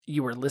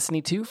You were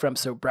listening to From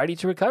Sobriety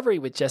to Recovery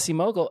with Jesse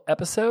Mogul,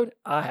 episode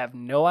I Have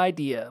No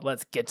Idea.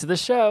 Let's get to the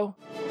show.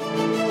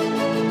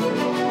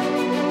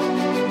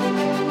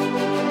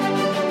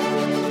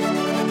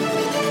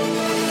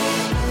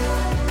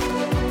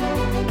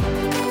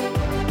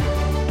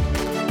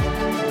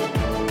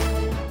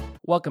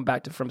 Welcome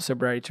back to From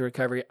Sobriety to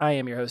Recovery. I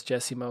am your host,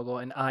 Jesse Mogul,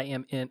 and I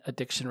am in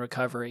addiction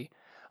recovery.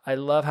 I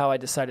love how I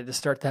decided to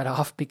start that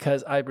off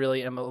because I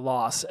really am a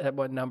loss at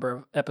what number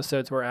of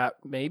episodes we're at.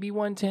 Maybe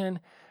 110,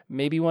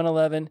 maybe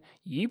 111.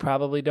 You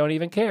probably don't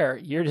even care.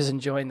 You're just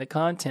enjoying the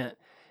content.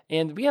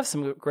 And we have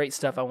some great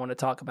stuff I want to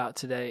talk about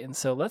today. And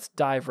so let's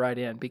dive right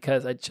in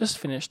because I just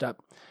finished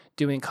up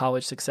doing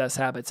College Success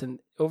Habits. And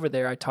over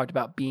there, I talked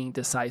about being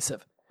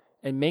decisive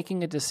and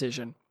making a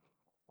decision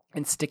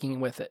and sticking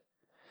with it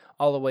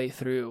all the way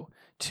through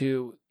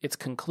to its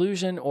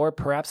conclusion, or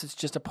perhaps it's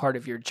just a part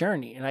of your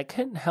journey. And I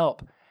couldn't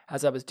help,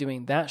 as I was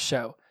doing that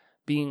show,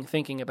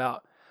 thinking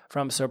about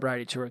From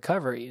Sobriety to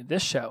Recovery,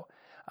 this show.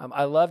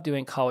 I love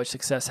doing College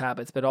Success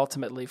Habits, but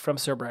ultimately From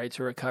Sobriety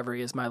to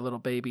Recovery is my little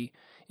baby.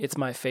 It's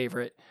my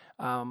favorite.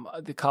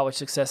 The College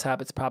Success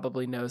Habits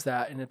probably knows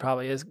that, and it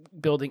probably is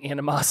building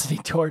animosity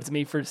towards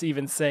me for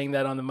even saying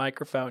that on the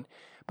microphone.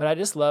 But I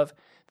just love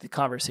the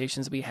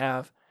conversations we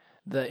have,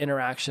 the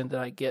interaction that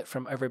I get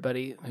from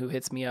everybody who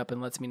hits me up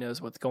and lets me know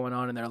what's going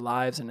on in their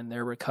lives and in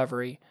their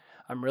recovery.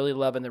 I'm really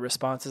loving the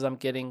responses I'm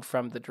getting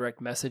from the direct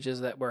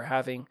messages that we're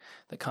having,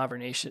 the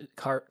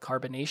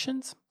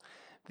conversations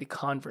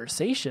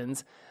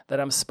that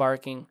I'm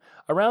sparking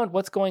around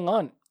what's going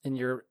on in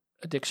your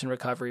addiction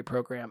recovery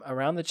program,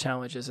 around the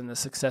challenges and the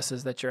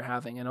successes that you're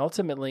having, and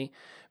ultimately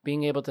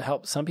being able to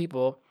help some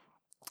people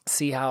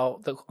see how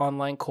the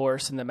online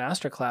course and the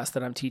masterclass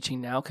that I'm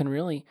teaching now can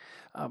really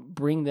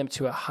bring them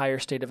to a higher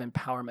state of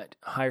empowerment,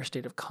 a higher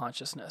state of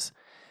consciousness.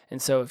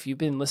 And so if you've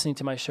been listening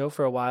to my show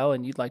for a while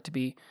and you'd like to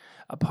be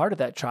a part of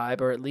that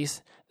tribe, or at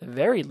least, the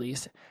very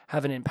least,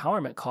 have an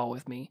empowerment call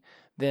with me,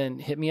 then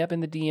hit me up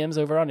in the DMs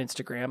over on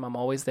Instagram. I'm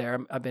always there.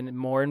 I've been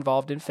more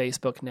involved in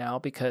Facebook now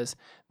because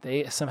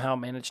they somehow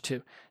managed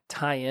to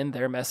tie in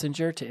their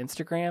messenger to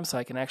Instagram, so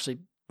I can actually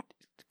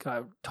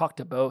talk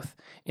to both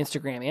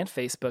Instagram and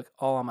Facebook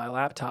all on my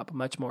laptop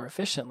much more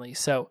efficiently.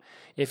 So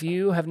if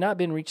you have not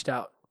been reached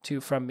out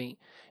to from me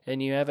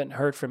and you haven't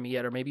heard from me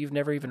yet, or maybe you've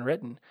never even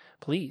written,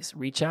 please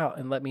reach out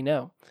and let me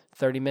know.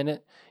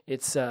 30-minute,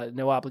 it's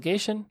no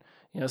obligation.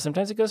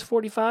 Sometimes it goes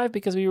 45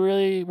 because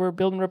we're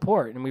building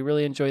rapport and we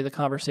really enjoy the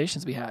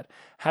conversations we had.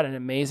 Had an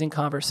amazing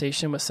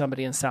conversation with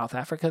somebody in South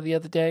Africa the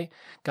other day.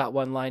 Got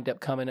one lined up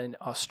coming in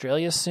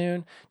Australia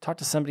soon. Talked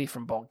to somebody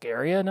from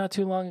Bulgaria not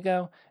too long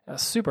ago.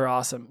 Super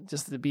awesome.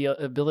 Just the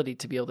ability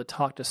to be able to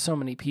talk to so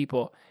many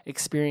people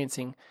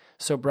experiencing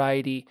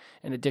sobriety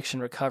and addiction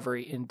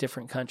recovery in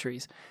different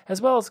countries.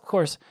 As well as, of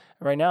course,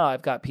 right now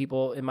I've got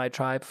people in my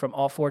tribe from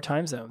all 4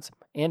 time zones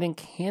and in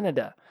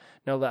Canada,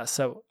 no less.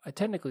 So I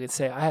technically could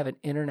say I have an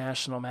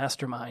international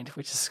mastermind,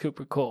 which is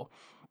super cool.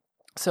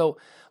 So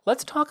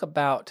let's talk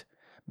about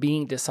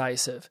being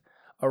decisive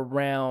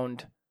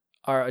around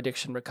our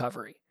addiction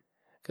recovery,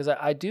 because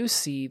I do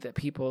see that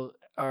people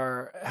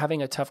are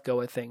having a tough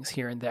go at things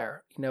here and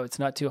there. It's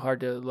not too hard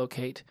to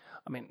locate.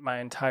 My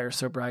entire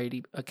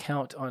sobriety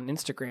account on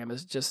Instagram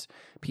is just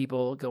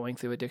people going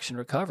through addiction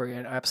recovery,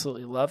 and I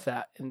absolutely love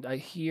that. And I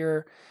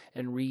hear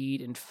and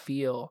read and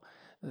feel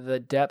the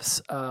depths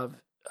of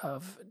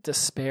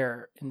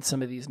despair in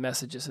some of these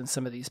messages and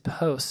some of these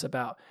posts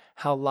about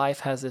how life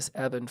has this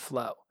ebb and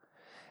flow.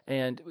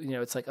 And,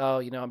 it's like,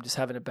 I'm just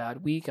having a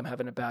bad week. I'm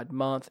having a bad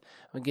month.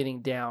 I'm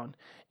getting down.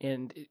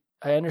 And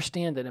I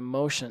understand that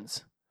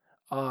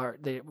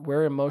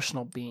we're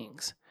emotional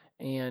beings,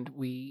 and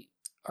we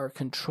are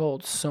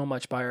controlled so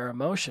much by our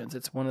emotions.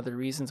 It's one of the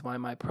reasons why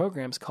my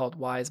program's called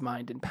Wise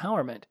Mind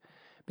Empowerment,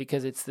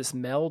 because it's this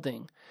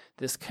melding,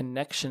 this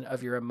connection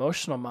of your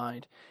emotional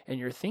mind and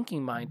your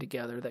thinking mind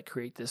together that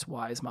create this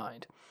wise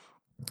mind.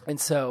 And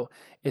so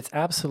it's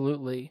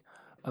absolutely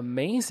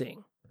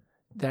amazing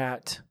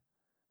that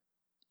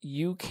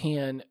you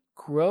can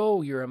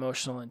grow your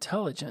emotional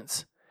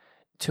intelligence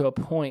to a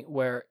point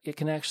where it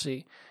can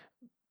actually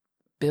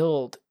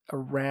build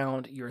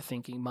around your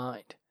thinking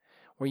mind,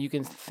 where you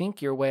can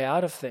think your way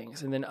out of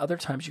things. And then other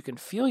times you can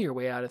feel your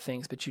way out of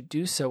things, but you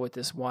do so with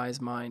this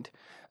wise mind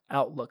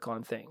outlook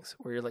on things,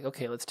 where you're like,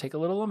 okay, let's take a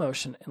little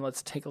emotion and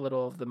let's take a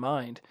little of the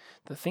mind,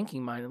 the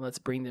thinking mind, and let's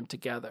bring them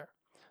together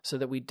so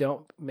that we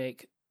don't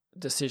make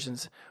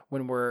decisions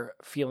when we're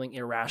feeling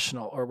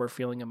irrational or we're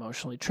feeling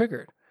emotionally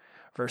triggered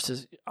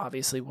versus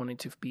obviously wanting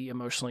to be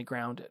emotionally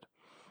grounded.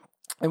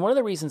 And one of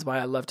the reasons why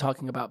I love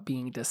talking about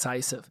being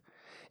decisive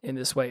in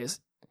this way is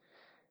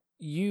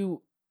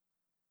you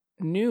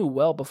knew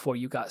well before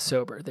you got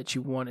sober that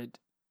you wanted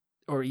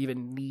or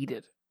even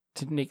needed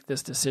to make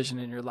this decision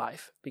in your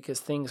life because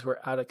things were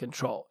out of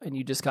control and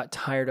you just got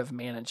tired of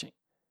managing.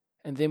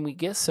 And then we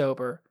get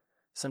sober,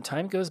 some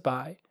time goes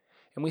by,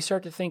 and we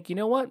start to think, you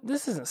know what,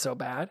 this isn't so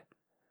bad,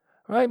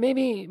 right?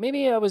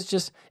 Maybe I was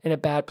just in a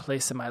bad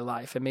place in my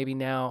life, and maybe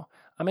now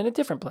I'm in a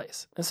different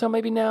place. And so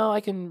maybe now I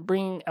can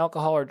bring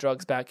alcohol or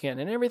drugs back in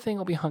and everything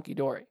will be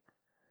hunky-dory.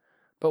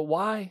 But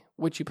why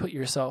would you put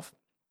yourself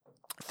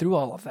through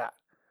all of that?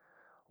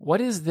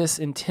 What is this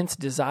intense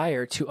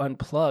desire to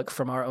unplug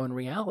from our own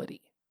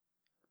reality?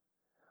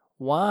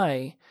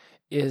 Why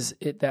is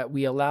it that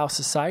we allow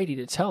society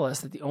to tell us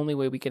that the only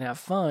way we can have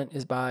fun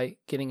is by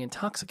getting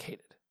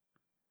intoxicated?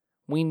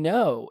 We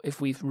know if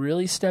we've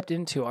really stepped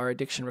into our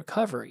addiction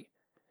recovery,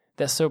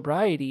 that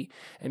sobriety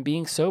and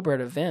being sober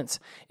at events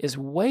is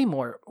way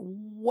more,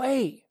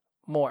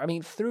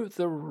 through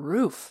the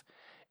roof.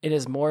 It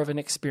is more of an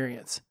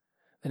experience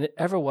than it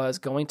ever was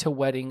going to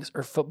weddings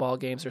or football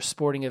games or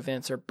sporting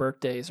events or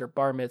birthdays or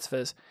bar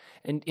mitzvahs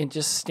and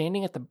just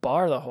standing at the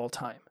bar the whole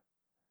time.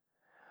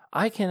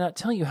 I cannot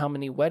tell you how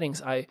many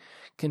weddings I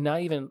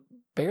cannot even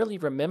barely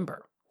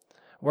remember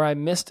where I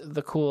missed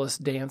the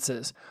coolest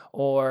dances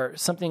or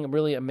something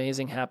really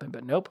amazing happened.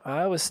 But nope,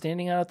 I was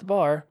standing out at the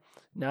bar,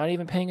 not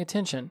even paying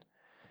attention,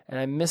 and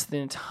I missed the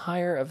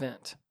entire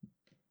event.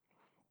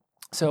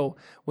 So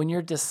when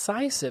you're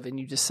decisive and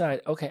you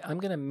decide, okay, I'm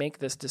going to make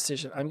this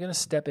decision, I'm going to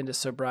step into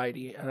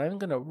sobriety and I'm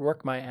going to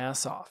work my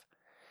ass off.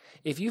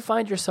 If you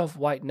find yourself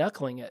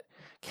white-knuckling it,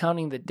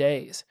 counting the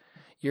days,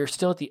 you're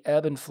still at the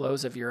ebb and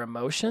flows of your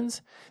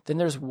emotions, then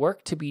there's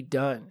work to be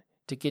done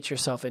to get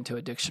yourself into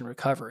addiction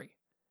recovery.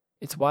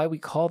 It's why we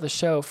call the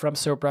show From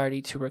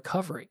Sobriety to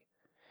Recovery.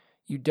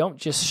 You don't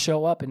just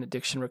show up in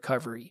addiction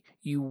recovery.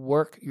 You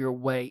work your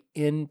way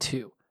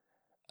into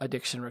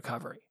addiction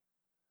recovery.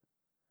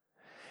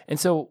 And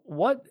so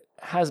what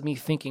has me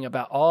thinking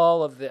about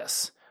all of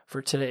this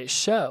for today's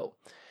show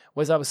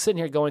was I was sitting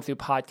here going through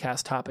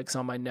podcast topics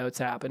on my notes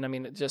app. And I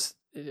mean,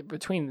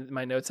 between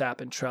my notes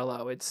app and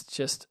Trello,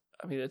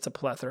 it's a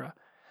plethora.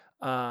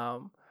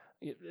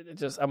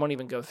 I won't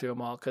even go through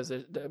them all because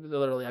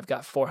literally I've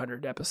got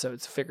 400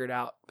 episodes figured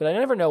out, but I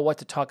never know what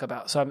to talk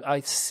about. So I'm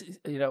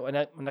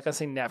not going to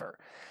say never.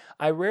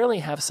 I rarely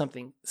have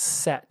something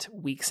set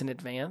weeks in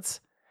advance.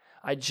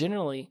 I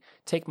generally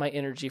take my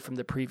energy from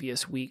the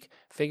previous week,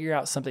 figure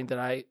out something that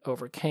I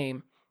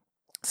overcame,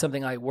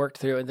 something I worked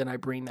through, and then I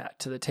bring that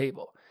to the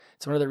table.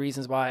 It's one of the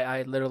reasons why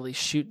I literally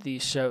shoot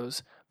these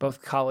shows,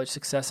 both College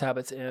Success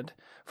Habits and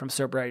From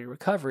Sobriety to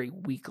Recovery,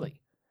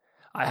 weekly.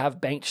 I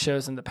have banked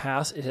shows in the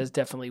past. It has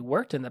definitely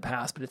worked in the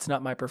past, but it's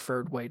not my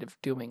preferred way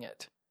of doing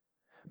it.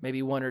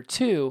 Maybe one or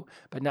two,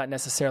 but not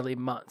necessarily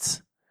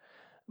months.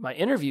 My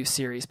interview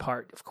series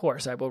part, of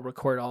course, I will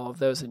record all of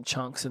those in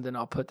chunks and then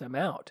I'll put them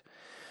out.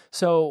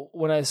 So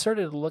when I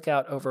started to look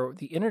out over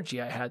the energy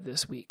I had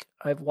this week,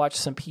 I've watched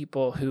some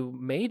people who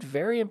made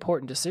very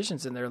important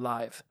decisions in their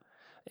lives,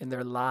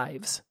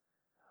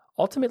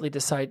 ultimately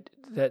decide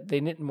that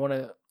they didn't want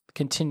to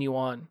continue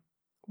on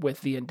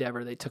with the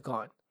endeavor they took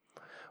on.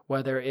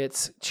 Whether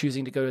it's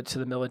choosing to go to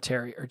the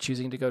military or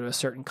choosing to go to a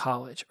certain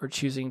college or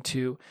choosing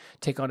to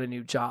take on a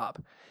new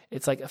job.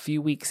 It's like a few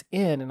weeks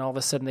in and all of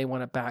a sudden they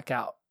want to back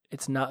out.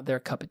 It's not their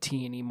cup of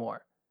tea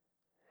anymore.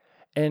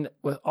 And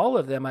with all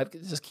of them, I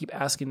just keep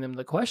asking them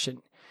the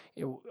question.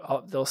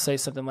 They'll say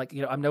something like,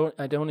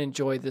 I don't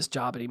enjoy this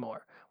job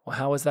anymore. Well,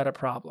 how is that a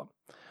problem?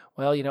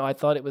 Well, I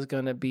thought it was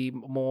going to be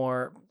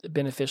more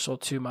beneficial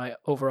to my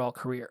overall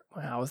career.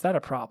 Well, how is that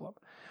a problem?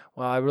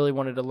 Well, I really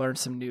wanted to learn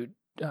some new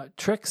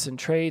tricks and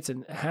trades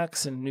and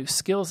hacks and new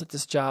skills at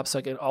this job so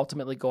I can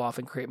ultimately go off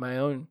and create my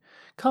own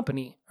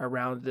company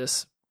around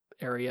this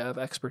area of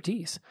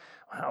expertise.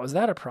 Well, how is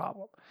that a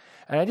problem?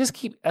 And I just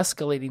keep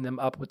escalating them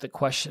up with the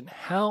question,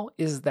 how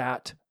is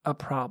that a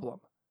problem?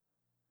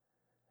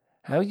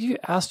 Have you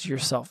asked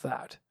yourself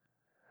that?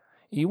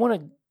 You want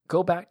to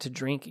go back to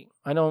drinking.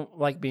 I don't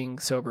like being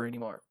sober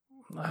anymore.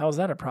 How is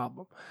that a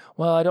problem?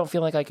 Well, I don't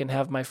feel like I can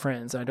have my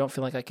friends. I don't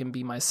feel like I can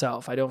be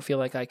myself. I don't feel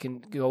like I can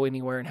go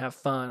anywhere and have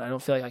fun. I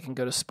don't feel like I can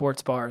go to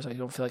sports bars. I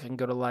don't feel like I can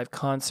go to live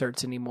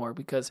concerts anymore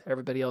because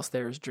everybody else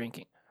there is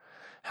drinking.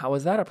 How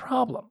is that a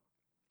problem?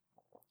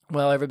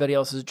 Well, everybody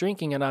else is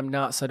drinking and I'm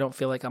not, so I don't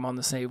feel like I'm on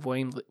the same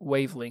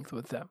wavelength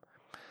with them.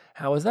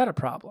 How is that a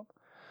problem?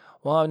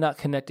 Well, I'm not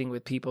connecting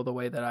with people the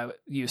way that I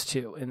used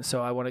to, and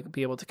so I want to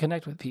be able to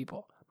connect with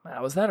people.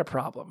 How is that a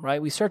problem, right?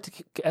 We start to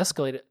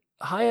escalate it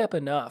high up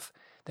enough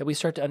that we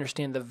start to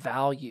understand the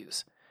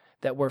values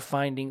that we're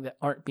finding that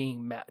aren't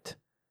being met.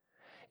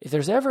 If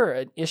there's ever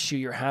an issue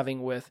you're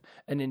having with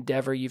an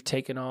endeavor you've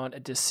taken on, a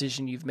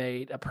decision you've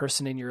made, a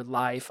person in your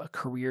life, a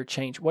career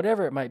change,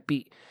 whatever it might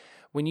be,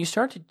 when you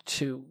start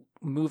to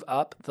move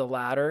up the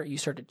ladder, you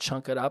start to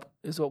chunk it up,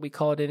 is what we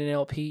call it in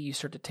NLP. You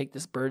start to take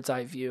this bird's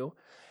eye view.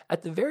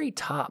 At the very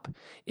top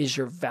is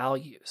your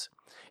values.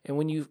 And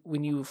when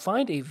you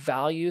find a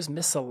values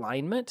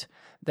misalignment,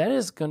 that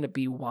is going to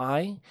be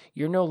why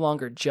you're no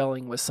longer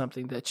gelling with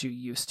something that you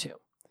used to.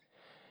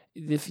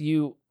 If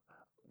you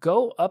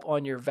go up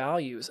on your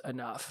values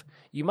enough,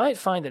 you might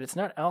find that it's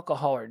not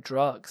alcohol or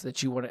drugs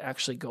that you want to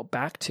actually go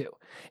back to.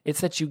 It's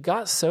that you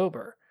got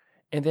sober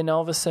and then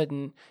all of a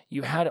sudden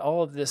you had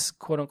all of this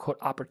quote unquote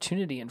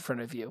opportunity in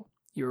front of you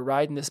You were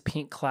riding this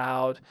pink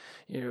cloud,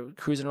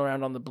 cruising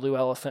around on the blue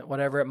elephant,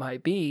 whatever it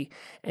might be.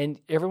 And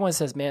everyone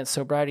says, man,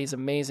 sobriety is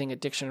amazing.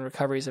 Addiction and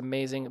recovery is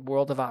amazing.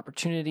 World of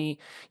opportunity.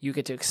 You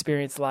get to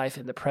experience life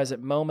in the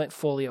present moment,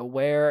 fully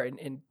aware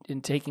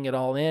and taking it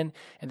all in.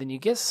 And then you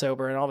get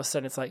sober and all of a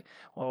sudden it's like,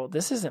 well,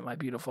 this isn't my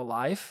beautiful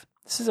life.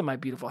 This isn't my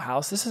beautiful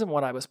house. This isn't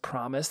what I was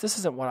promised. This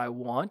isn't what I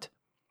want.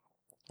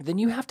 Then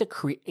you have to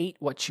create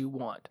what you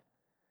want.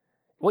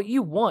 What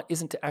you want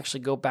isn't to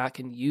actually go back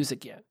and use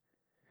again.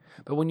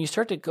 But when you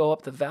start to go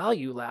up the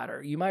value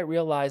ladder, you might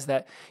realize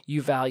that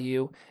you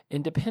value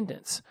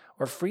independence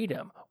or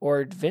freedom or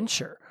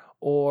adventure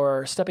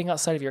or stepping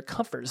outside of your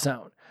comfort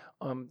zone,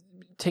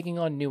 taking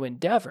on new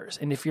endeavors.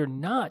 And if you're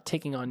not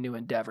taking on new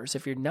endeavors,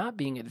 if you're not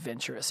being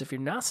adventurous, if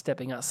you're not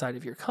stepping outside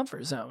of your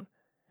comfort zone,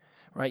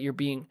 right, you're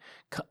being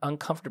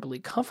uncomfortably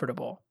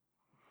comfortable,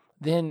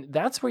 then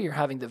that's where you're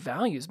having the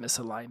values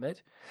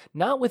misalignment,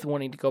 not with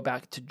wanting to go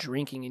back to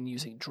drinking and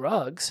using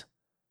drugs.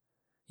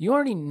 You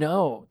already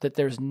know that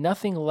there's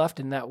nothing left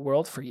in that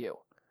world for you.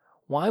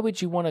 Why would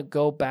you want to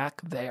go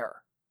back there?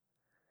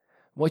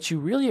 What you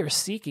really are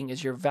seeking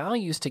is your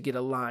values to get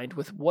aligned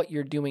with what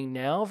you're doing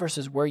now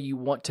versus where you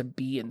want to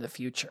be in the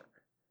future.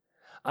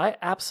 I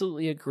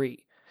absolutely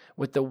agree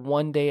with the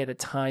one day at a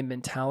time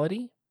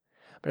mentality,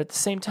 but at the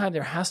same time,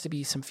 there has to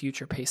be some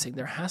future pacing.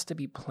 There has to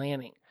be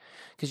planning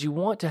because you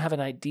want to have an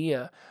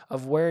idea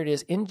of where it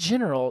is in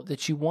general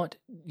that you want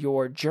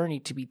your journey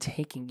to be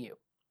taking you.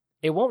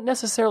 It won't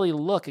necessarily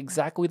look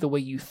exactly the way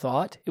you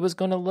thought it was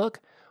going to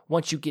look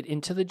once you get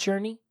into the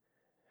journey.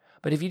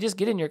 But if you just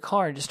get in your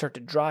car and just start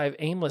to drive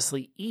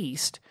aimlessly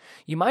east,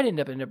 you might end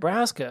up in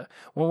Nebraska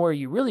when where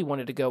you really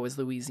wanted to go is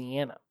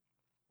Louisiana.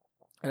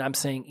 And I'm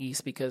saying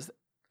east because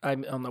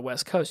I'm on the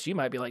West Coast. You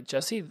might be like,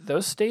 Jesse,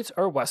 those states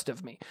are west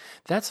of me.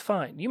 That's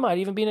fine. You might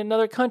even be in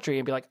another country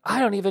and be like, I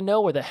don't even know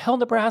where the hell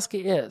Nebraska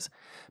is.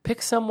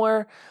 Pick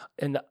somewhere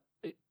in the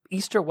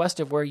east or west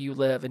of where you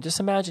live. And just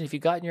imagine if you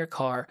got in your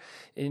car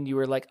and you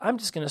were like, I'm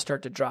just going to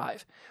start to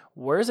drive.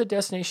 Where's a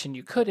destination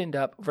you could end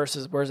up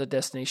versus where's a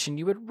destination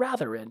you would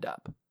rather end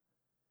up?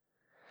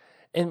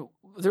 And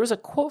there was a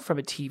quote from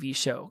a TV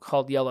show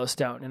called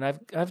Yellowstone, and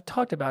I've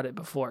talked about it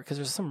before because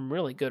there's some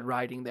really good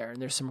writing there,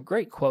 and there's some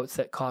great quotes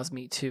that caused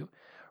me to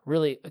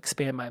really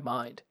expand my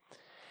mind.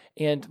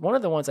 And one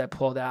of the ones I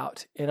pulled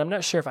out, and I'm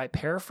not sure if I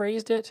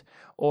paraphrased it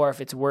or if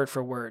it's word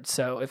for word.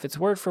 So if it's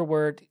word for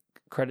word,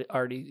 credit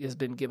already has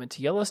been given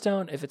to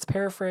Yellowstone. If it's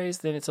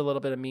paraphrased, then it's a little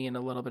bit of me and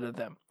a little bit of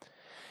them.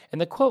 And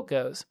the quote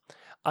goes,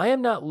 I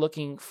am not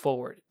looking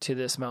forward to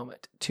this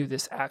moment, to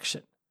this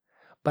action,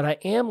 but I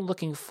am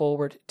looking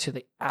forward to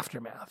the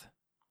aftermath,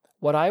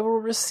 what I will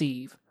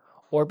receive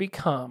or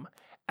become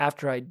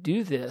after I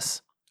do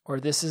this or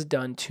this is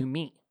done to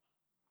me.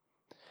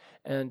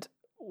 And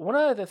one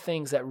of the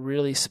things that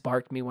really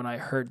sparked me when I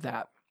heard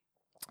that,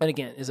 and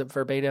again, is it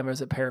verbatim or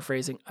is it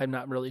paraphrasing? I'm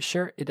not really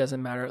sure. It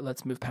doesn't matter.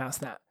 Let's move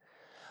past that.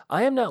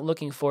 I am not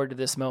looking forward to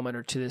this moment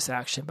or to this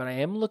action, but I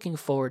am looking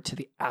forward to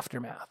the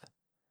aftermath.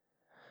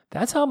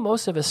 That's how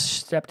most of us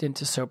stepped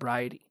into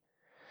sobriety.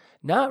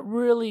 Not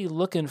really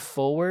looking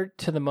forward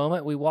to the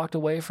moment we walked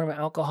away from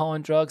alcohol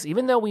and drugs,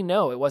 even though we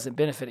know it wasn't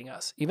benefiting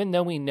us, even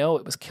though we know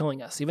it was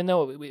killing us, even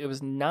though it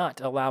was not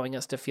allowing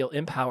us to feel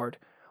empowered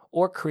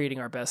or creating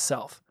our best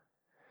self.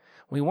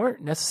 We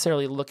weren't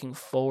necessarily looking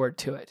forward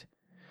to it,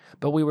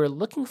 but we were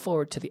looking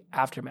forward to the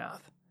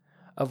aftermath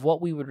of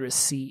what we would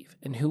receive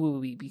and who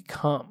we would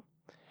become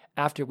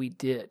after we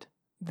did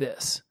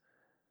this.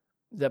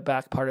 The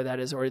back part of that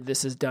is, or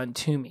this is done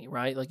to me,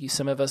 right? Like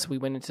some of us, we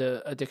went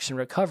into addiction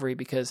recovery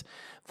because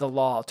the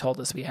law told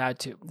us we had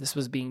to. This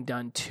was being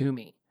done to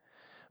me,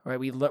 right?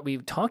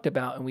 We've talked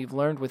about and we've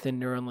learned within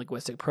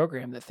Neuro-Linguistic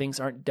Program that things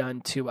aren't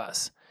done to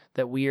us,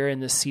 that we are in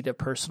the seat of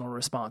personal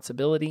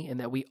responsibility and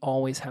that we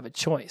always have a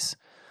choice.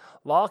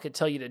 Law could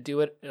tell you to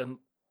do it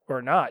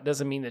or not. It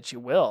doesn't mean that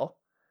you will.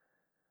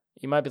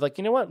 You might be like,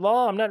 you know what,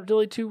 law, I'm not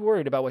really too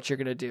worried about what you're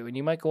going to do. And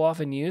you might go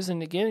off and use,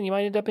 and again, you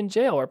might end up in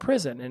jail or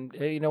prison. And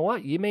you know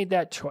what? You made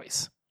that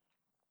choice.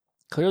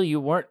 Clearly, you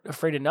weren't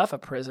afraid enough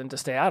of prison to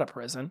stay out of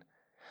prison.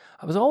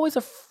 I was always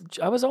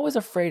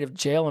afraid of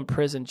jail and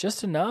prison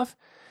just enough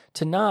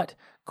to not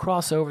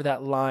cross over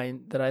that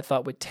line that I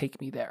thought would take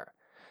me there.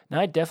 Now,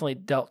 I definitely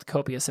dealt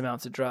copious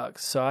amounts of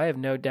drugs, so I have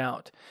no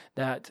doubt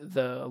that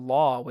the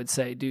law would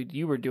say, dude,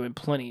 you were doing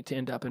plenty to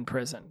end up in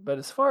prison. But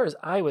as far as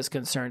I was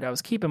concerned, I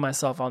was keeping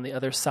myself on the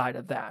other side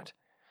of that.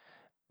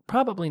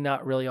 Probably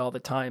not really all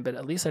the time, but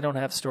at least I don't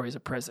have stories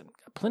of prison.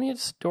 Got plenty of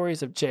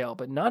stories of jail,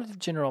 but not of the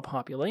general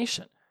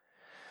population.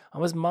 I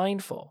was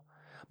mindful,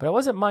 but I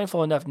wasn't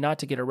mindful enough not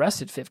to get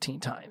arrested 15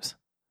 times.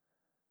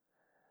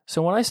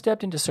 So when I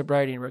stepped into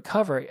sobriety and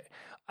recovery,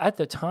 at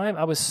the time,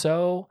 I was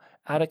so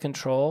out of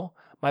control.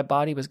 My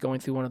body was going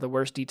through one of the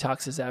worst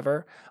detoxes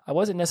ever. I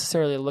wasn't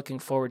necessarily looking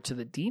forward to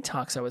the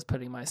detox I was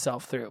putting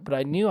myself through, but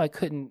I knew I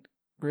couldn't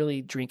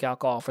really drink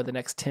alcohol for the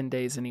next 10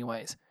 days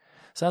anyways.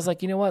 So I was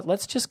like, you know what?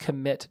 Let's just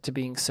commit to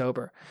being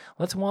sober.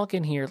 Let's walk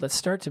in here. Let's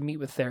start to meet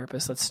with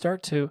therapists. Let's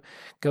start to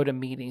go to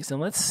meetings, and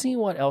let's see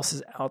what else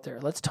is out there.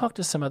 Let's talk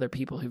to some other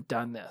people who've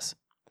done this.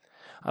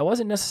 I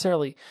wasn't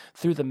necessarily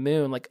through the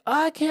moon, like,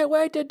 I can't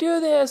wait to do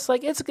this.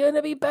 Like, it's going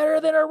to be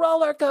better than a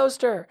roller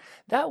coaster.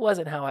 That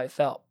wasn't how I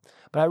felt.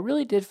 But I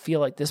really did feel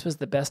like this was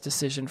the best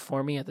decision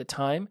for me at the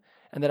time,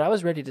 and that I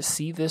was ready to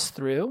see this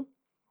through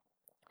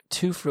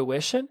to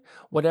fruition,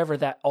 whatever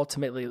that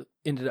ultimately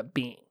ended up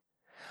being.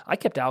 I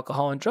kept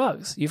alcohol and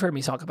drugs. You've heard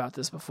me talk about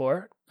this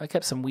before. I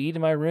kept some weed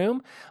in my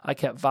room. I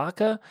kept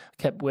vodka.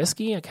 I kept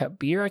whiskey. I kept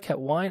beer. I kept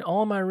wine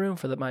all in my room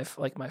for my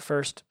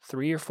first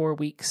 3 or 4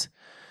 weeks.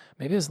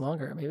 Maybe it was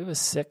longer. Maybe it was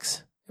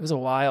 6. It was a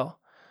while.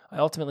 I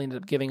ultimately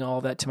ended up giving all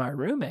of that to my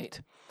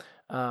roommate.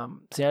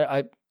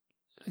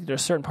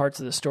 There's certain parts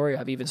of the story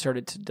I've even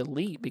started to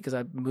delete because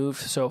I've moved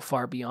so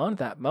far beyond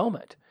that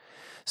moment.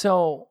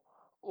 So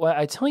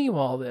I tell you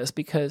all this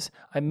because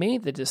I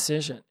made the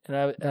decision, and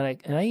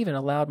I even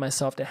allowed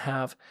myself to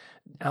have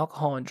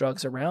alcohol and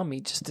drugs around me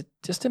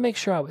just to make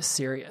sure I was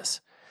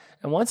serious.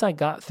 And once I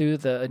got through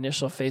the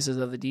initial phases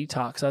of the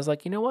detox, I was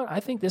like, you know what? I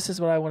think this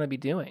is what I want to be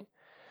doing.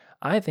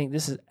 I think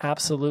this is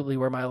absolutely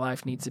where my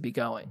life needs to be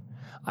going.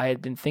 I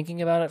had been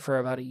thinking about it for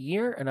about a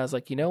year, and I was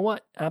like, you know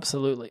what?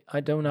 Absolutely.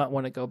 I do not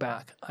want to go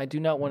back. I do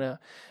not want to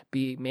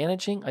be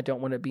managing. I don't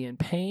want to be in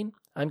pain.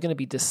 I'm going to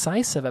be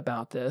decisive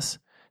about this.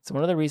 It's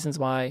one of the reasons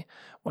why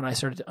when I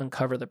started to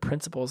uncover the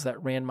principles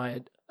that ran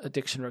my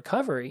addiction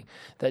recovery,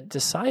 that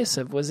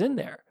decisive was in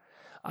there.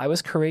 I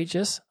was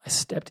courageous. I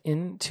stepped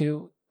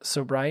into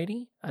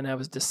sobriety, and I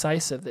was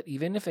decisive that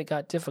even if it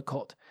got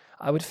difficult,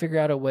 I would figure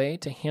out a way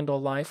to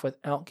handle life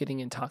without getting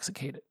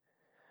intoxicated.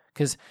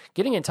 Because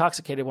getting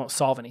intoxicated won't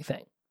solve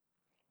anything.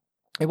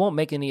 It won't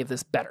make any of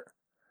this better.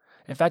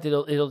 In fact,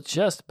 it'll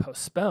just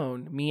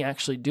postpone me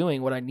actually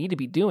doing what I need to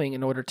be doing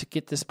in order to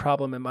get this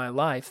problem in my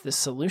life, this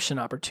solution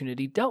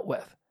opportunity dealt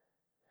with.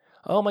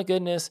 Oh my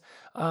goodness,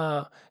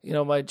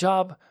 my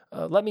job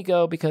let me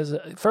go because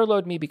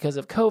furloughed me because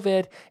of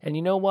COVID. And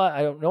you know what?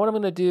 I don't know what I'm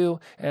going to do.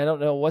 And I don't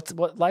know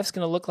what life's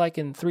going to look like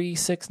in 3,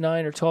 6,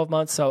 9, or 12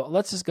 months. So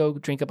let's just go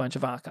drink a bunch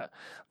of vodka.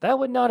 That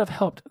would not have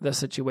helped the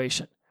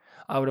situation.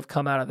 I would have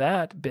come out of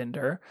that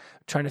bender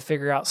trying to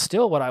figure out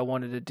still what I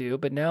wanted to do,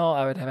 but now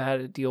I would have had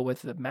to deal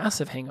with the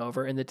massive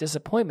hangover and the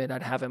disappointment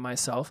I'd have in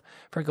myself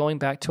for going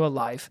back to a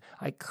life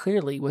I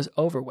clearly was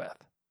over with.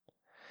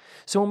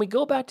 So when we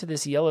go back to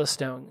this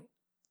Yellowstone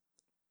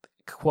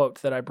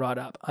quote that I brought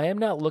up, I am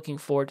not looking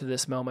forward to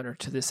this moment or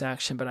to this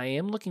action, but I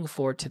am looking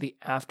forward to the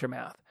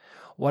aftermath,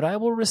 what I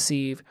will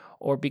receive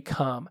or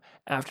become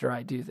after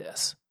I do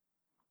this.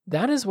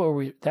 That is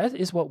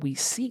what we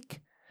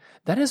seek.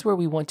 That is where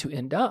we want to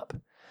end up.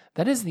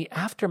 That is the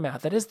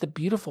aftermath. That is the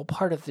beautiful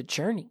part of the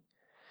journey.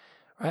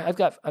 Right?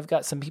 I've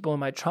got some people in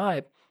my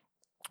tribe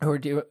who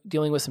are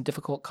dealing with some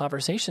difficult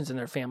conversations in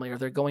their family, or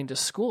they're going to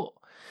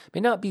school. May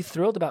not be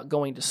thrilled about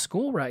going to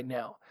school right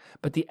now,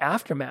 but the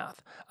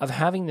aftermath of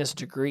having this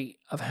degree,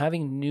 of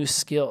having new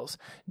skills,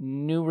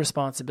 new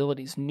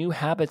responsibilities, new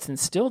habits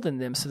instilled in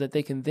them so that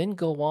they can then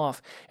go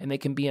off and they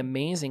can be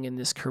amazing in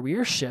this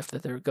career shift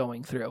that they're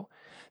going through.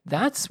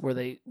 That's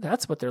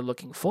what they're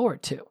looking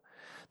forward to.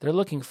 They're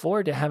looking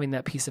forward to having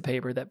that piece of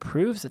paper that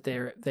proves that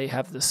they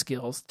have the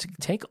skills to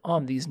take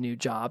on these new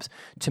jobs,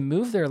 to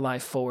move their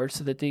life forward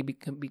so that they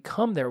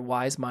become their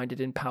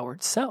wise-minded,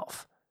 empowered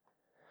self.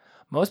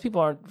 Most people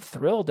aren't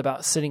thrilled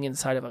about sitting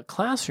inside of a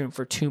classroom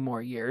for 2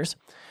 more years,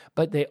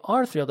 but they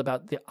are thrilled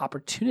about the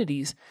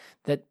opportunities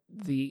that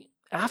the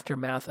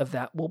aftermath of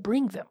that will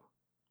bring them.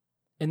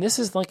 And this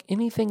is like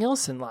anything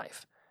else in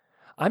life.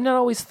 I'm not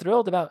always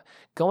thrilled about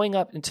going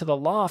up into the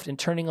loft and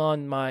turning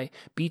on my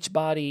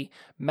Beachbody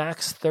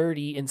Max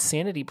 30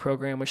 Insanity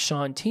program with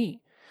Shaun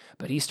T.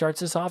 But he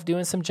starts us off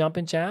doing some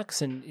jumping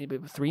jacks,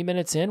 and 3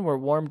 minutes in, we're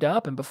warmed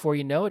up, and before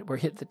you know it, we're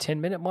hit the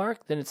 10-minute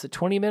mark, then it's the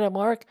 20-minute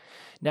mark,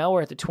 now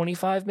we're at the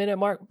 25-minute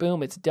mark,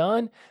 boom, it's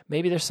done.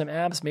 Maybe there's some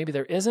abs, maybe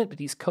there isn't, but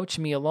he's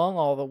coaching me along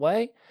all the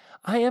way.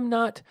 I am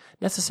not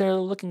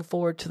necessarily looking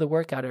forward to the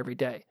workout every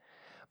day,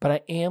 but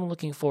I am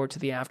looking forward to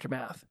the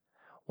aftermath.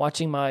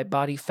 Watching my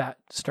body fat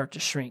start to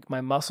shrink,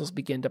 my muscles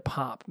begin to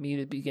pop, me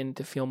to begin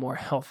to feel more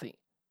healthy.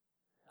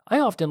 I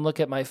often look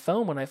at my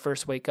phone when I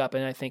first wake up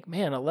and I think,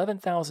 man,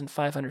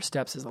 11,500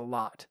 steps is a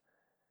lot.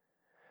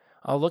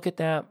 I'll look at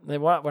that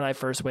when I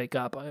first wake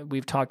up.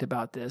 We've talked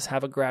about this.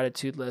 Have a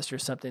gratitude list or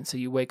something so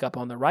you wake up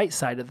on the right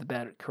side of the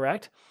bed,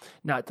 correct?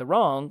 Not the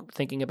wrong,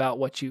 thinking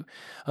about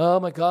oh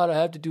my God, I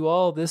have to do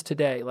all this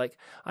today. Like,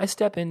 I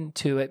step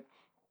into it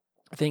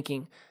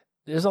thinking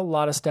there's a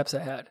lot of steps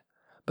ahead.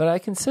 But I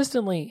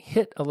consistently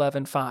hit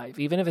 11.5,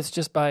 even if it's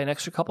just by an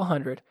extra couple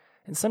hundred.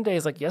 And some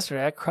days, like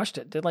yesterday, I crushed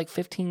it, did like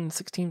 15,000,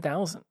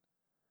 16,000.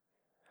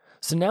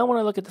 So now when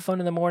I look at the phone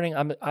in the morning,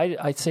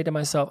 I say to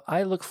myself,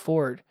 I look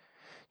forward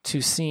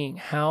to seeing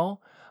how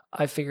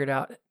I figured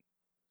out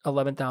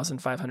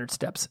 11,500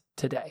 steps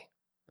today.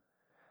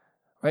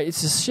 Right?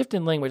 It's this shift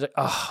in language, like,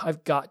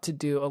 I've got to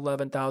do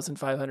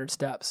 11,500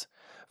 steps,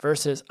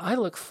 versus I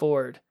look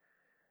forward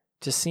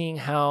to seeing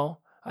how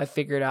I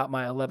figured out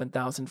my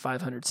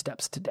 11,500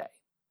 steps today.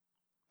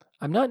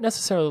 I'm not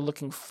necessarily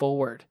looking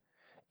forward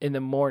in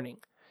the morning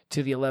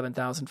to the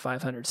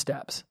 11,500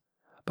 steps,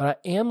 but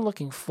I am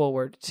looking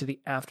forward to the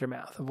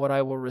aftermath of what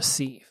I will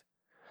receive.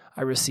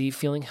 I receive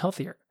feeling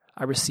healthier.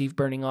 I receive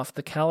burning off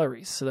the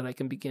calories so that I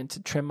can begin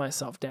to trim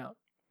myself down.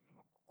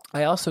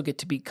 I also get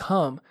to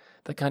become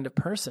the kind of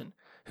person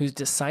who's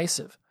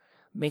decisive,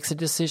 makes a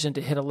decision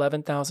to hit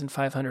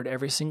 11,500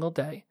 every single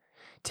day,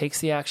 takes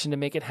the action to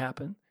make it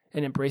happen,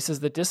 and embraces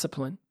the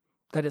discipline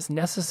that is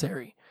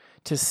necessary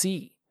to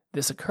see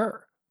this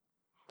occur.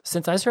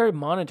 Since I started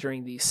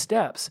monitoring these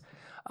steps,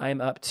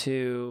 I'm up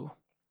to,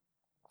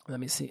 let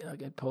me see, I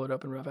can pull it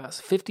open real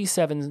fast,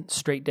 57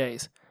 straight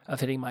days of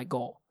hitting my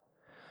goal.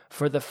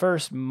 For the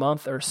first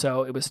month or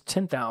so, it was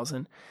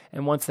 10,000,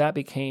 and once that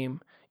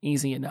became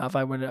easy enough,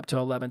 I went up to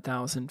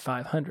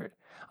 11,500.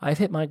 I've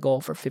hit my goal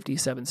for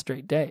 57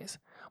 straight days.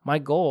 My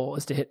goal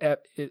is to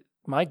hit,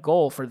 my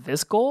goal for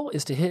this goal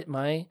is to hit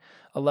my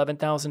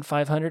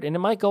 11,500, and it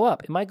might go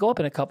up. It might go up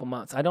in a couple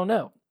months. I don't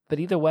know. But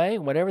either way,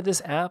 whatever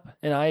this app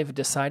and I have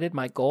decided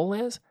my goal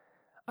is,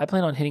 I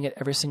plan on hitting it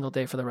every single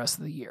day for the rest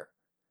of the year.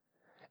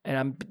 And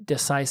I'm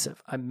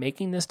decisive. I'm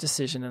making this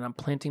decision and I'm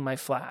planting my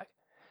flag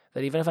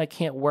that even if I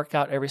can't work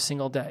out every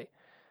single day,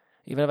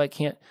 even if I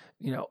can't,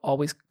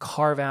 always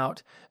carve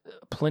out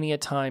plenty of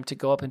time to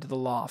go up into the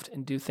loft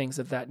and do things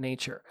of that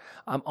nature,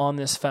 I'm on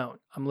this phone.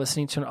 I'm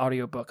listening to an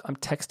audiobook. I'm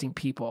texting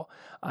people.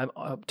 I'm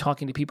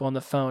talking to people on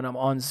the phone. I'm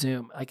on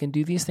Zoom. I can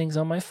do these things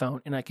on my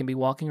phone, and I can be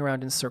walking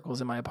around in circles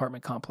in my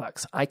apartment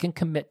complex. I can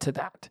commit to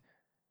that.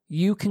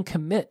 You can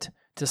commit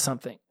to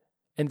something.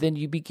 And then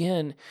you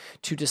begin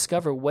to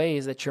discover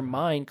ways that your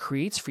mind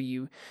creates for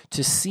you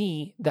to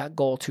see that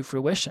goal to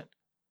fruition.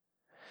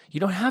 You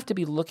don't have to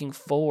be looking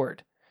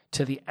forward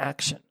to the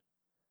action,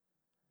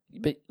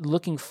 but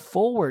looking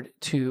forward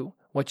to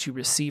what you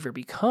receive or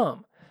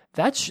become.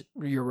 That's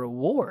your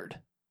reward.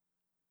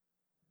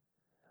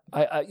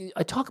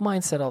 I talk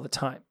mindset all the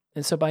time.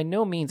 And so by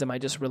no means am I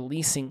just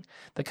releasing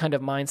the kind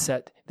of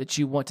mindset that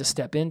you want to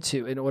step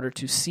into in order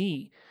to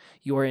see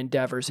your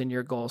endeavors and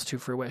your goals to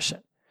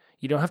fruition.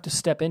 You don't have to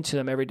step into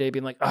them every day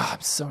being like, I'm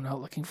so not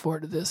looking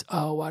forward to this.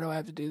 Oh, why do I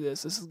have to do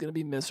this? This is going to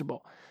be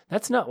miserable.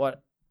 That's not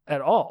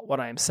at all what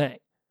I am saying.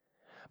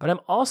 But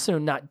I'm also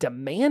not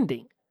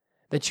demanding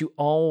that you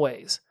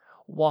always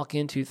walk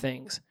into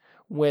things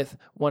with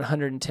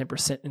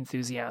 110%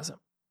 enthusiasm.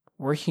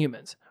 We're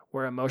humans.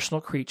 We're emotional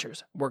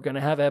creatures. We're going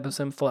to have ebbs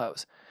and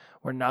flows.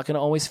 We're not going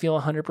to always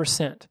feel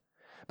 100%.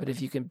 But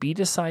if you can be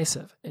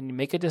decisive and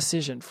make a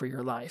decision for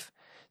your life,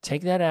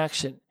 take that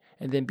action,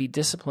 and then be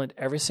disciplined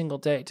every single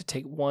day to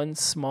take one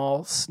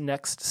small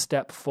next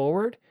step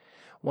forward,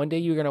 one day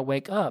you're going to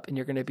wake up and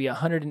you're going to be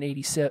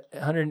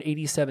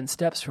 187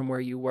 steps from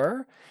where you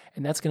were,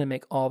 and that's going to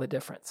make all the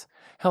difference.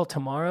 Hell,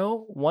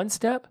 tomorrow, one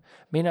step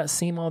may not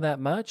seem all that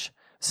much.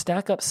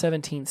 Stack up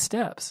 17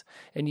 steps,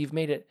 and you've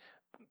made it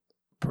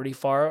pretty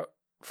far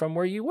from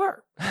where you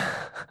were.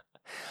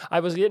 I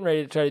was getting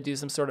ready to try to do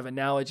some sort of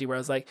analogy where I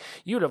was like,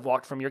 you would have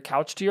walked from your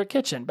couch to your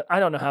kitchen, but I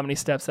don't know how many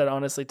steps that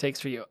honestly takes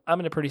for you. I'm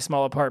in a pretty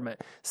small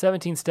apartment.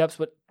 17 steps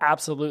would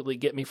absolutely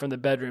get me from the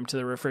bedroom to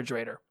the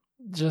refrigerator.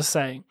 Just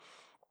saying.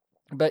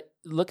 But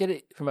look at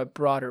it from a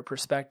broader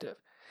perspective.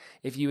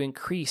 If you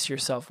increase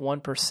yourself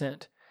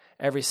 1%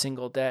 every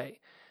single day,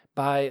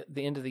 by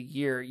the end of the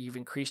year, you've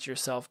increased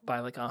yourself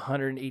by like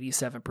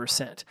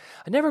 187%.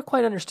 I never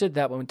quite understood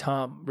that when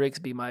Tom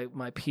Rigsby,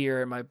 my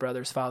peer and my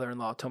brother's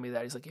father-in-law, told me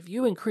that. He's like, if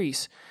you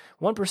increase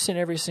 1%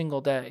 every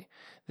single day,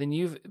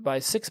 then by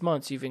 6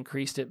 months, you've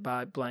increased it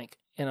by blank.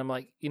 And I'm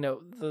like,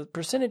 the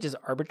percentage is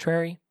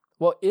arbitrary.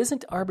 What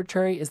isn't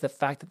arbitrary is the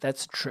fact that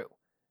that's true.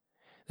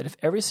 That if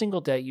every single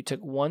day you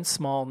took one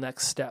small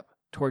next step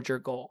towards your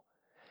goal,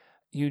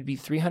 you'd be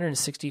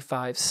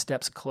 365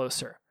 steps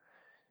closer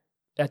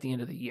at the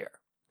end of the year.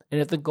 And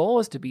if the goal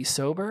is to be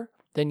sober,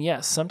 then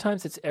yes,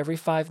 sometimes it's every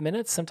 5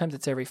 minutes, sometimes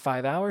it's every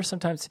 5 hours,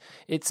 sometimes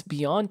it's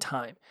beyond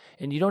time.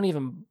 And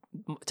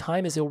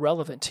time is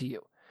irrelevant to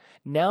you.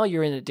 Now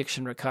you're in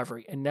addiction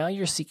recovery, and now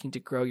you're seeking to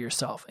grow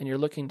yourself, and you're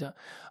looking to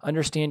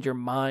understand your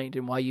mind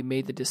and why you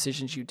made the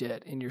decisions you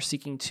did, and you're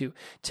seeking to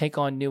take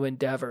on new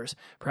endeavors.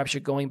 Perhaps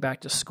you're going back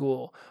to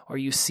school, or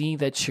you see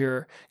that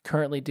you're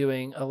currently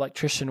doing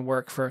electrician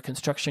work for a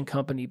construction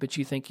company, but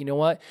you think, you know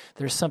what,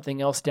 there's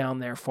something else down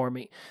there for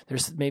me.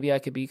 Maybe I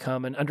could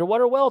become an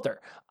underwater welder.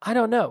 I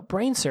don't know,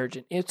 brain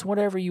surgeon. It's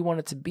whatever you want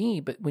it to be,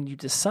 but when you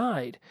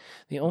decide,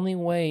 the only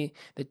way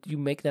that you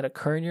make that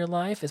occur in your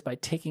life is by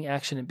taking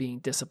action and being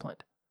disciplined.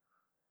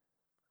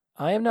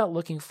 I am not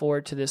looking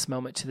forward to this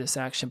moment, to this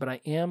action, but I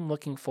am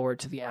looking forward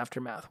to the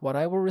aftermath, what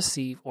I will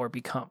receive or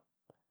become.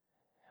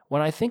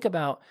 When I think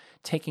about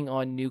taking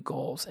on new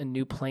goals and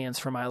new plans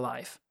for my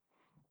life,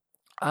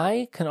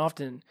 I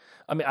do.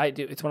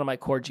 It's one of my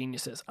core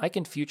geniuses. I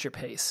can future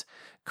pace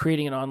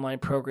creating an online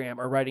program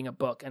or writing a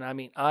book. And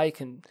I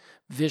can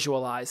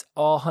visualize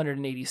all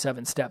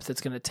 187 steps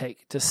it's going to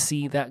take to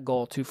see that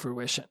goal to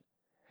fruition.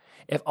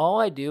 If all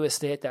I do is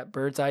stay at that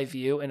bird's eye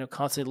view and I'm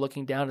constantly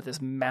looking down at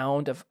this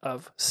mound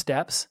of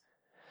steps,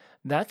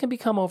 that can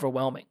become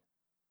overwhelming.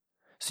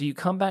 So you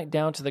come back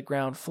down to the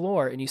ground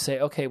floor and you say,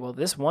 okay, well,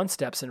 this one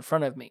step's in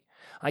front of me.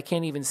 I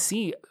can't even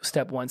see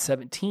step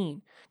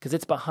 117 because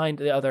it's behind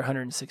the other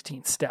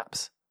 116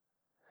 steps.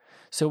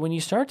 So when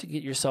you start to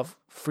get yourself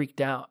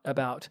freaked out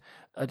about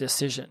a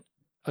decision,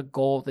 a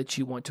goal that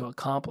you want to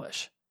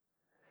accomplish,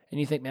 and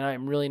you think, man,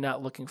 I'm really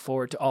not looking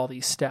forward to all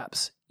these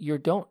steps. You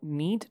don't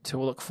need to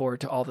look forward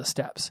to all the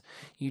steps.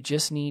 You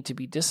just need to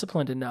be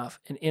disciplined enough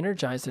and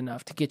energized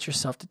enough to get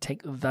yourself to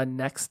take the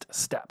next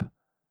step.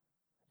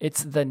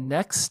 It's the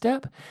next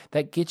step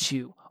that gets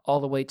you all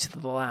the way to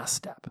the last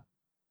step.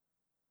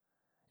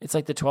 It's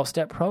like the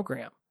 12-step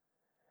program,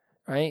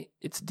 right?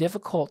 It's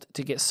difficult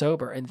to get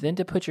sober and then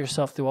to put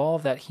yourself through all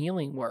of that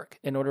healing work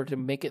in order to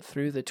make it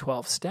through the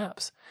 12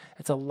 steps.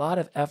 It's a lot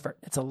of effort.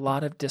 It's a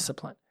lot of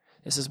discipline.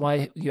 This is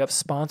why you have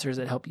sponsors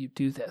that help you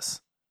do this.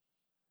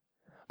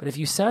 But if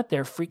you sat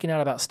there freaking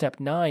out about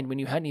step 9 when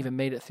you hadn't even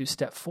made it through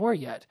step 4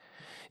 yet,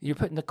 you're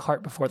putting the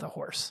cart before the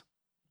horse.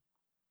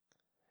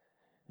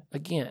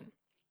 Again,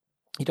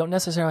 you don't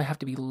necessarily have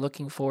to be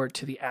looking forward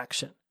to the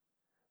action,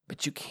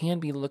 but you can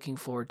be looking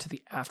forward to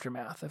the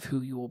aftermath of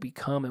who you will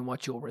become and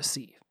what you'll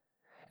receive.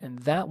 And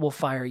that will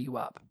fire you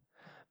up.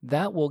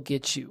 That will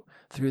get you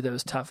through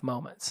those tough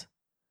moments.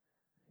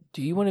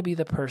 Do you want to be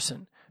the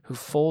person who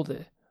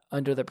folded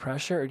under the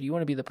pressure, or do you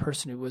want to be the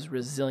person who was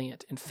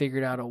resilient and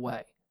figured out a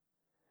way?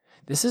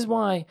 This is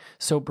why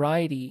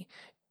sobriety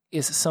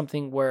is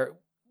something where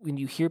when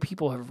you hear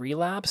people have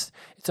relapsed,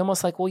 it's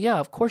almost like, well, yeah,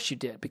 of course you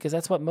did, because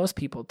that's what most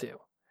people do.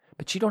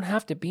 But you don't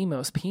have to be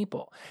most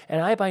people.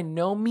 And I by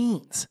no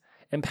means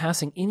am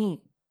passing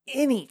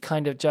any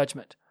kind of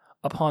judgment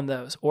upon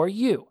those, or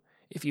you,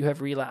 if you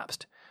have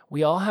relapsed.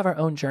 We all have our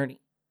own journey.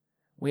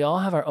 We all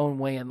have our own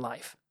way in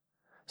life.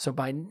 So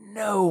by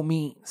no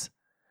means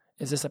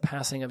is this a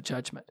passing of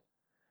judgment.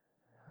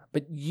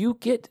 But you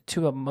get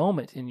to a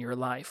moment in your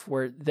life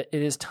where it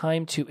is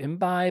time to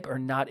imbibe or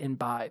not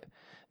imbibe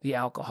the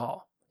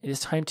alcohol. It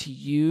is time to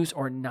use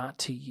or not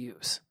to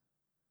use.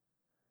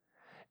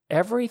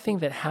 Everything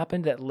that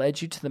happened that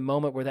led you to the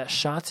moment where that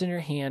shot's in your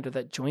hand, or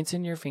that joint's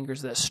in your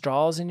fingers, that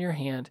straw's in your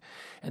hand,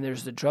 and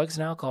there's the drugs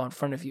and alcohol in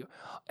front of you,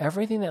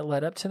 everything that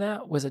led up to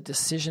that was a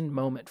decision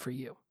moment for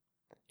you.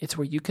 It's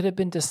where you could have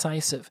been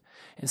decisive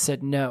and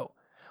said, no,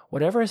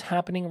 whatever is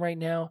happening right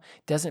now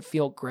doesn't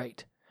feel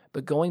great,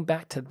 but going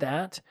back to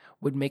that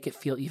would make it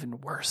feel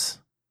even worse.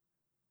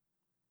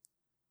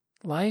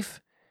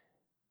 Life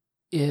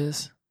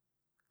is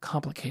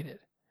complicated,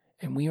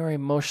 and we are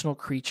emotional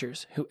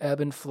creatures who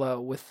ebb and flow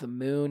with the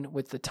moon,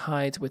 with the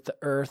tides, with the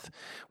earth,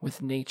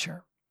 with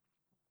nature.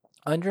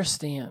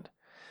 Understand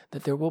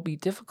that there will be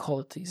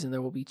difficulties and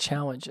there will be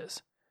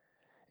challenges.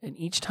 And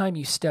each time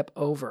you step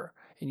over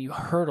and you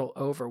hurdle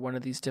over one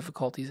of these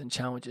difficulties and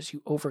challenges,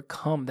 you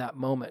overcome that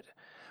moment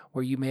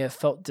where you may have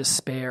felt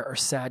despair or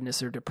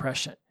sadness or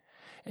depression.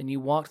 And you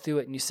walked through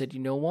it and you said, you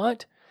know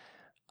what?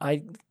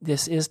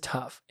 This is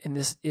tough and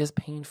this is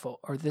painful,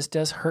 or this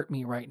does hurt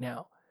me right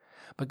now.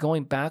 But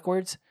going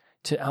backwards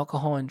to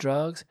alcohol and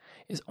drugs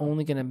is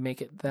only going to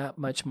make it that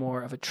much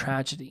more of a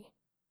tragedy.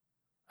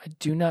 I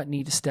do not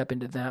need to step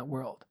into that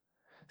world.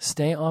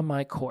 Stay on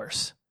my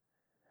course.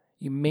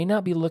 You may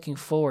not be looking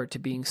forward to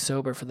being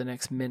sober for the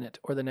next minute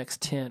or the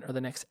next 10 or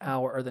the next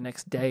hour or the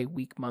next day,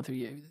 week, month, or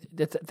year.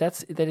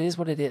 That is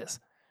what it is.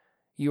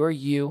 You are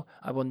you.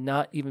 I will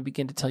not even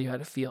begin to tell you how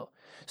to feel.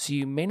 So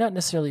you may not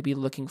necessarily be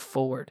looking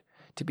forward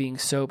to being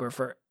sober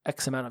for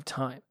X amount of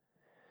time.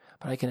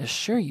 But I can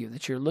assure you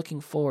that you're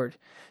looking forward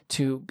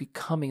to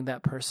becoming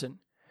that person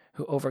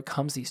who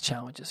overcomes these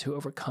challenges, who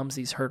overcomes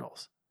these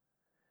hurdles.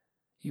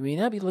 You may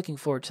not be looking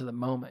forward to the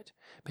moment,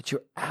 but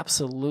you're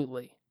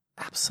absolutely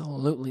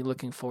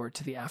looking forward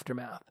to the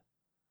aftermath.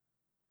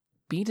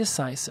 Be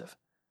decisive.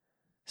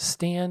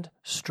 Stand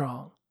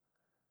strong.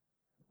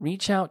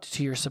 Reach out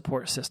to your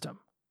support system.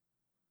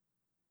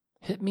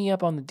 Hit me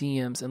up on the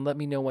DMs and let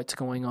me know what's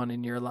going on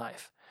in your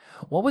life.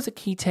 What was a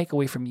key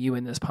takeaway from you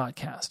in this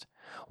podcast?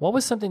 What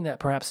was something that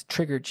perhaps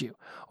triggered you,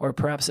 or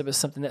perhaps it was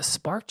something that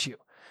sparked you?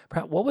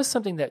 Perhaps what was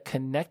something that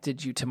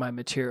connected you to my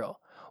material?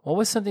 What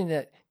was something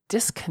that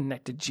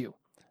disconnected you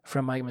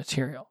from my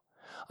material?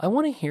 I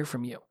want to hear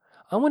from you.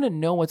 I want to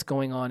know what's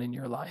going on in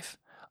your life.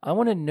 I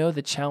want to know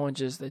the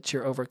challenges that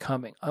you're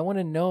overcoming. I want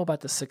to know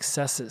about the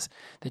successes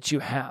that you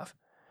have.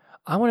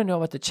 I want to know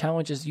about the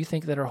challenges you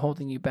think that are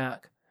holding you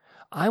back.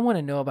 I want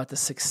to know about the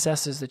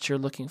successes that you're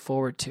looking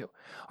forward to,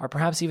 or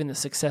perhaps even the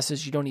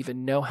successes you don't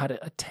even know how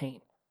to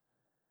attain.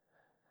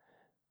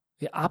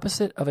 The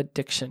opposite of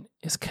addiction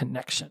is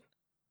connection.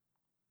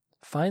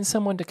 Find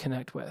someone to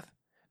connect with.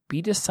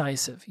 Be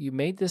decisive. You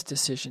made this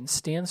decision.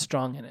 Stand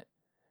strong in it.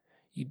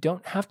 You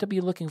don't have to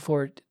be looking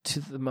forward to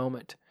the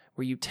moment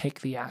where you take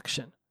the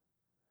action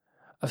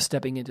of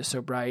stepping into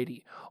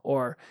sobriety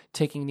or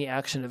taking the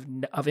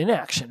action of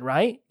inaction,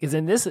 right? Because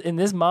in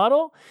this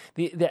model,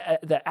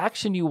 the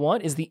action you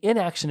want is the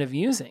inaction of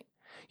using.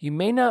 You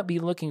may not be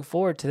looking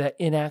forward to that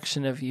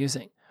inaction of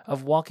using,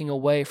 of walking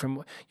away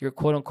from your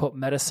quote-unquote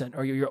medicine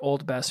or your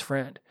old best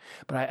friend.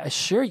 But I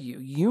assure you,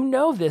 you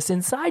know this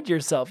inside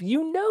yourself.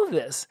 You know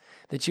this,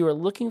 that you are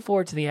looking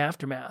forward to the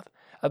aftermath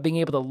of being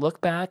able to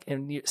look back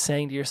and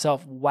saying to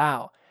yourself,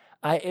 wow,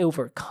 I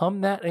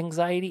overcome that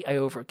anxiety. I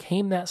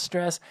overcame that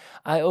stress.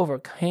 I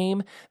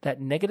overcame that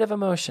negative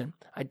emotion.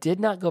 I did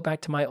not go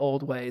back to my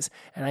old ways,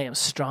 and I am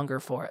stronger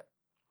for it.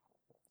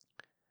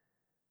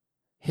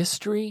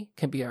 History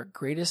can be our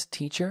greatest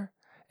teacher.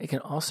 It can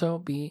also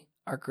be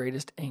our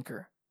greatest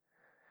anchor.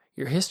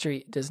 Your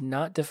history does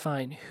not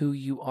define who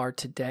you are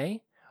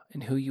today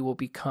and who you will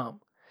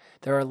become.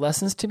 There are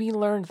lessons to be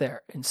learned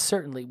there, and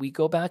certainly we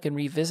go back and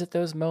revisit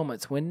those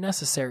moments when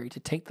necessary to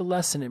take the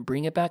lesson and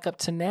bring it back up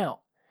to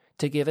now,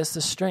 to give us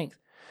the strength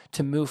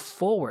to move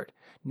forward,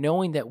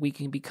 knowing that we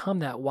can become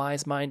that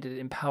wise-minded,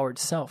 empowered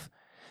self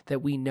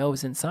that we know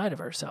is inside of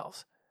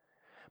ourselves.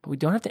 But we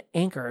don't have to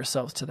anchor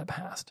ourselves to the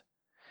past.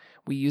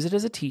 We use it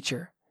as a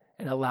teacher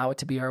and allow it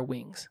to be our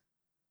wings.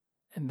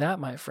 And that,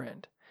 my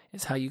friend,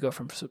 is how you go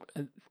from...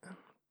 Damn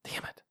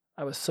it.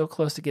 I was so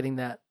close to getting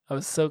that. I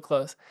was so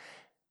close.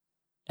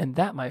 And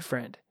that, my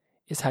friend,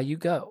 is how you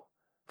go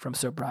from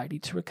sobriety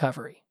to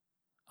recovery.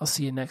 I'll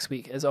see you next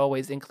week. As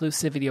always,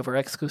 inclusivity over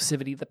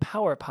exclusivity, the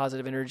power of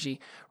positive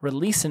energy,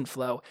 release and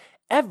flow.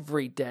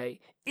 Every day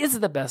is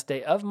the best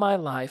day of my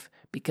life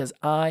because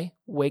I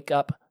wake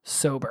up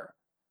sober.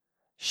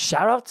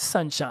 Shout out to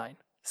sunshine.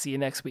 See you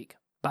next week.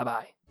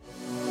 Bye-bye.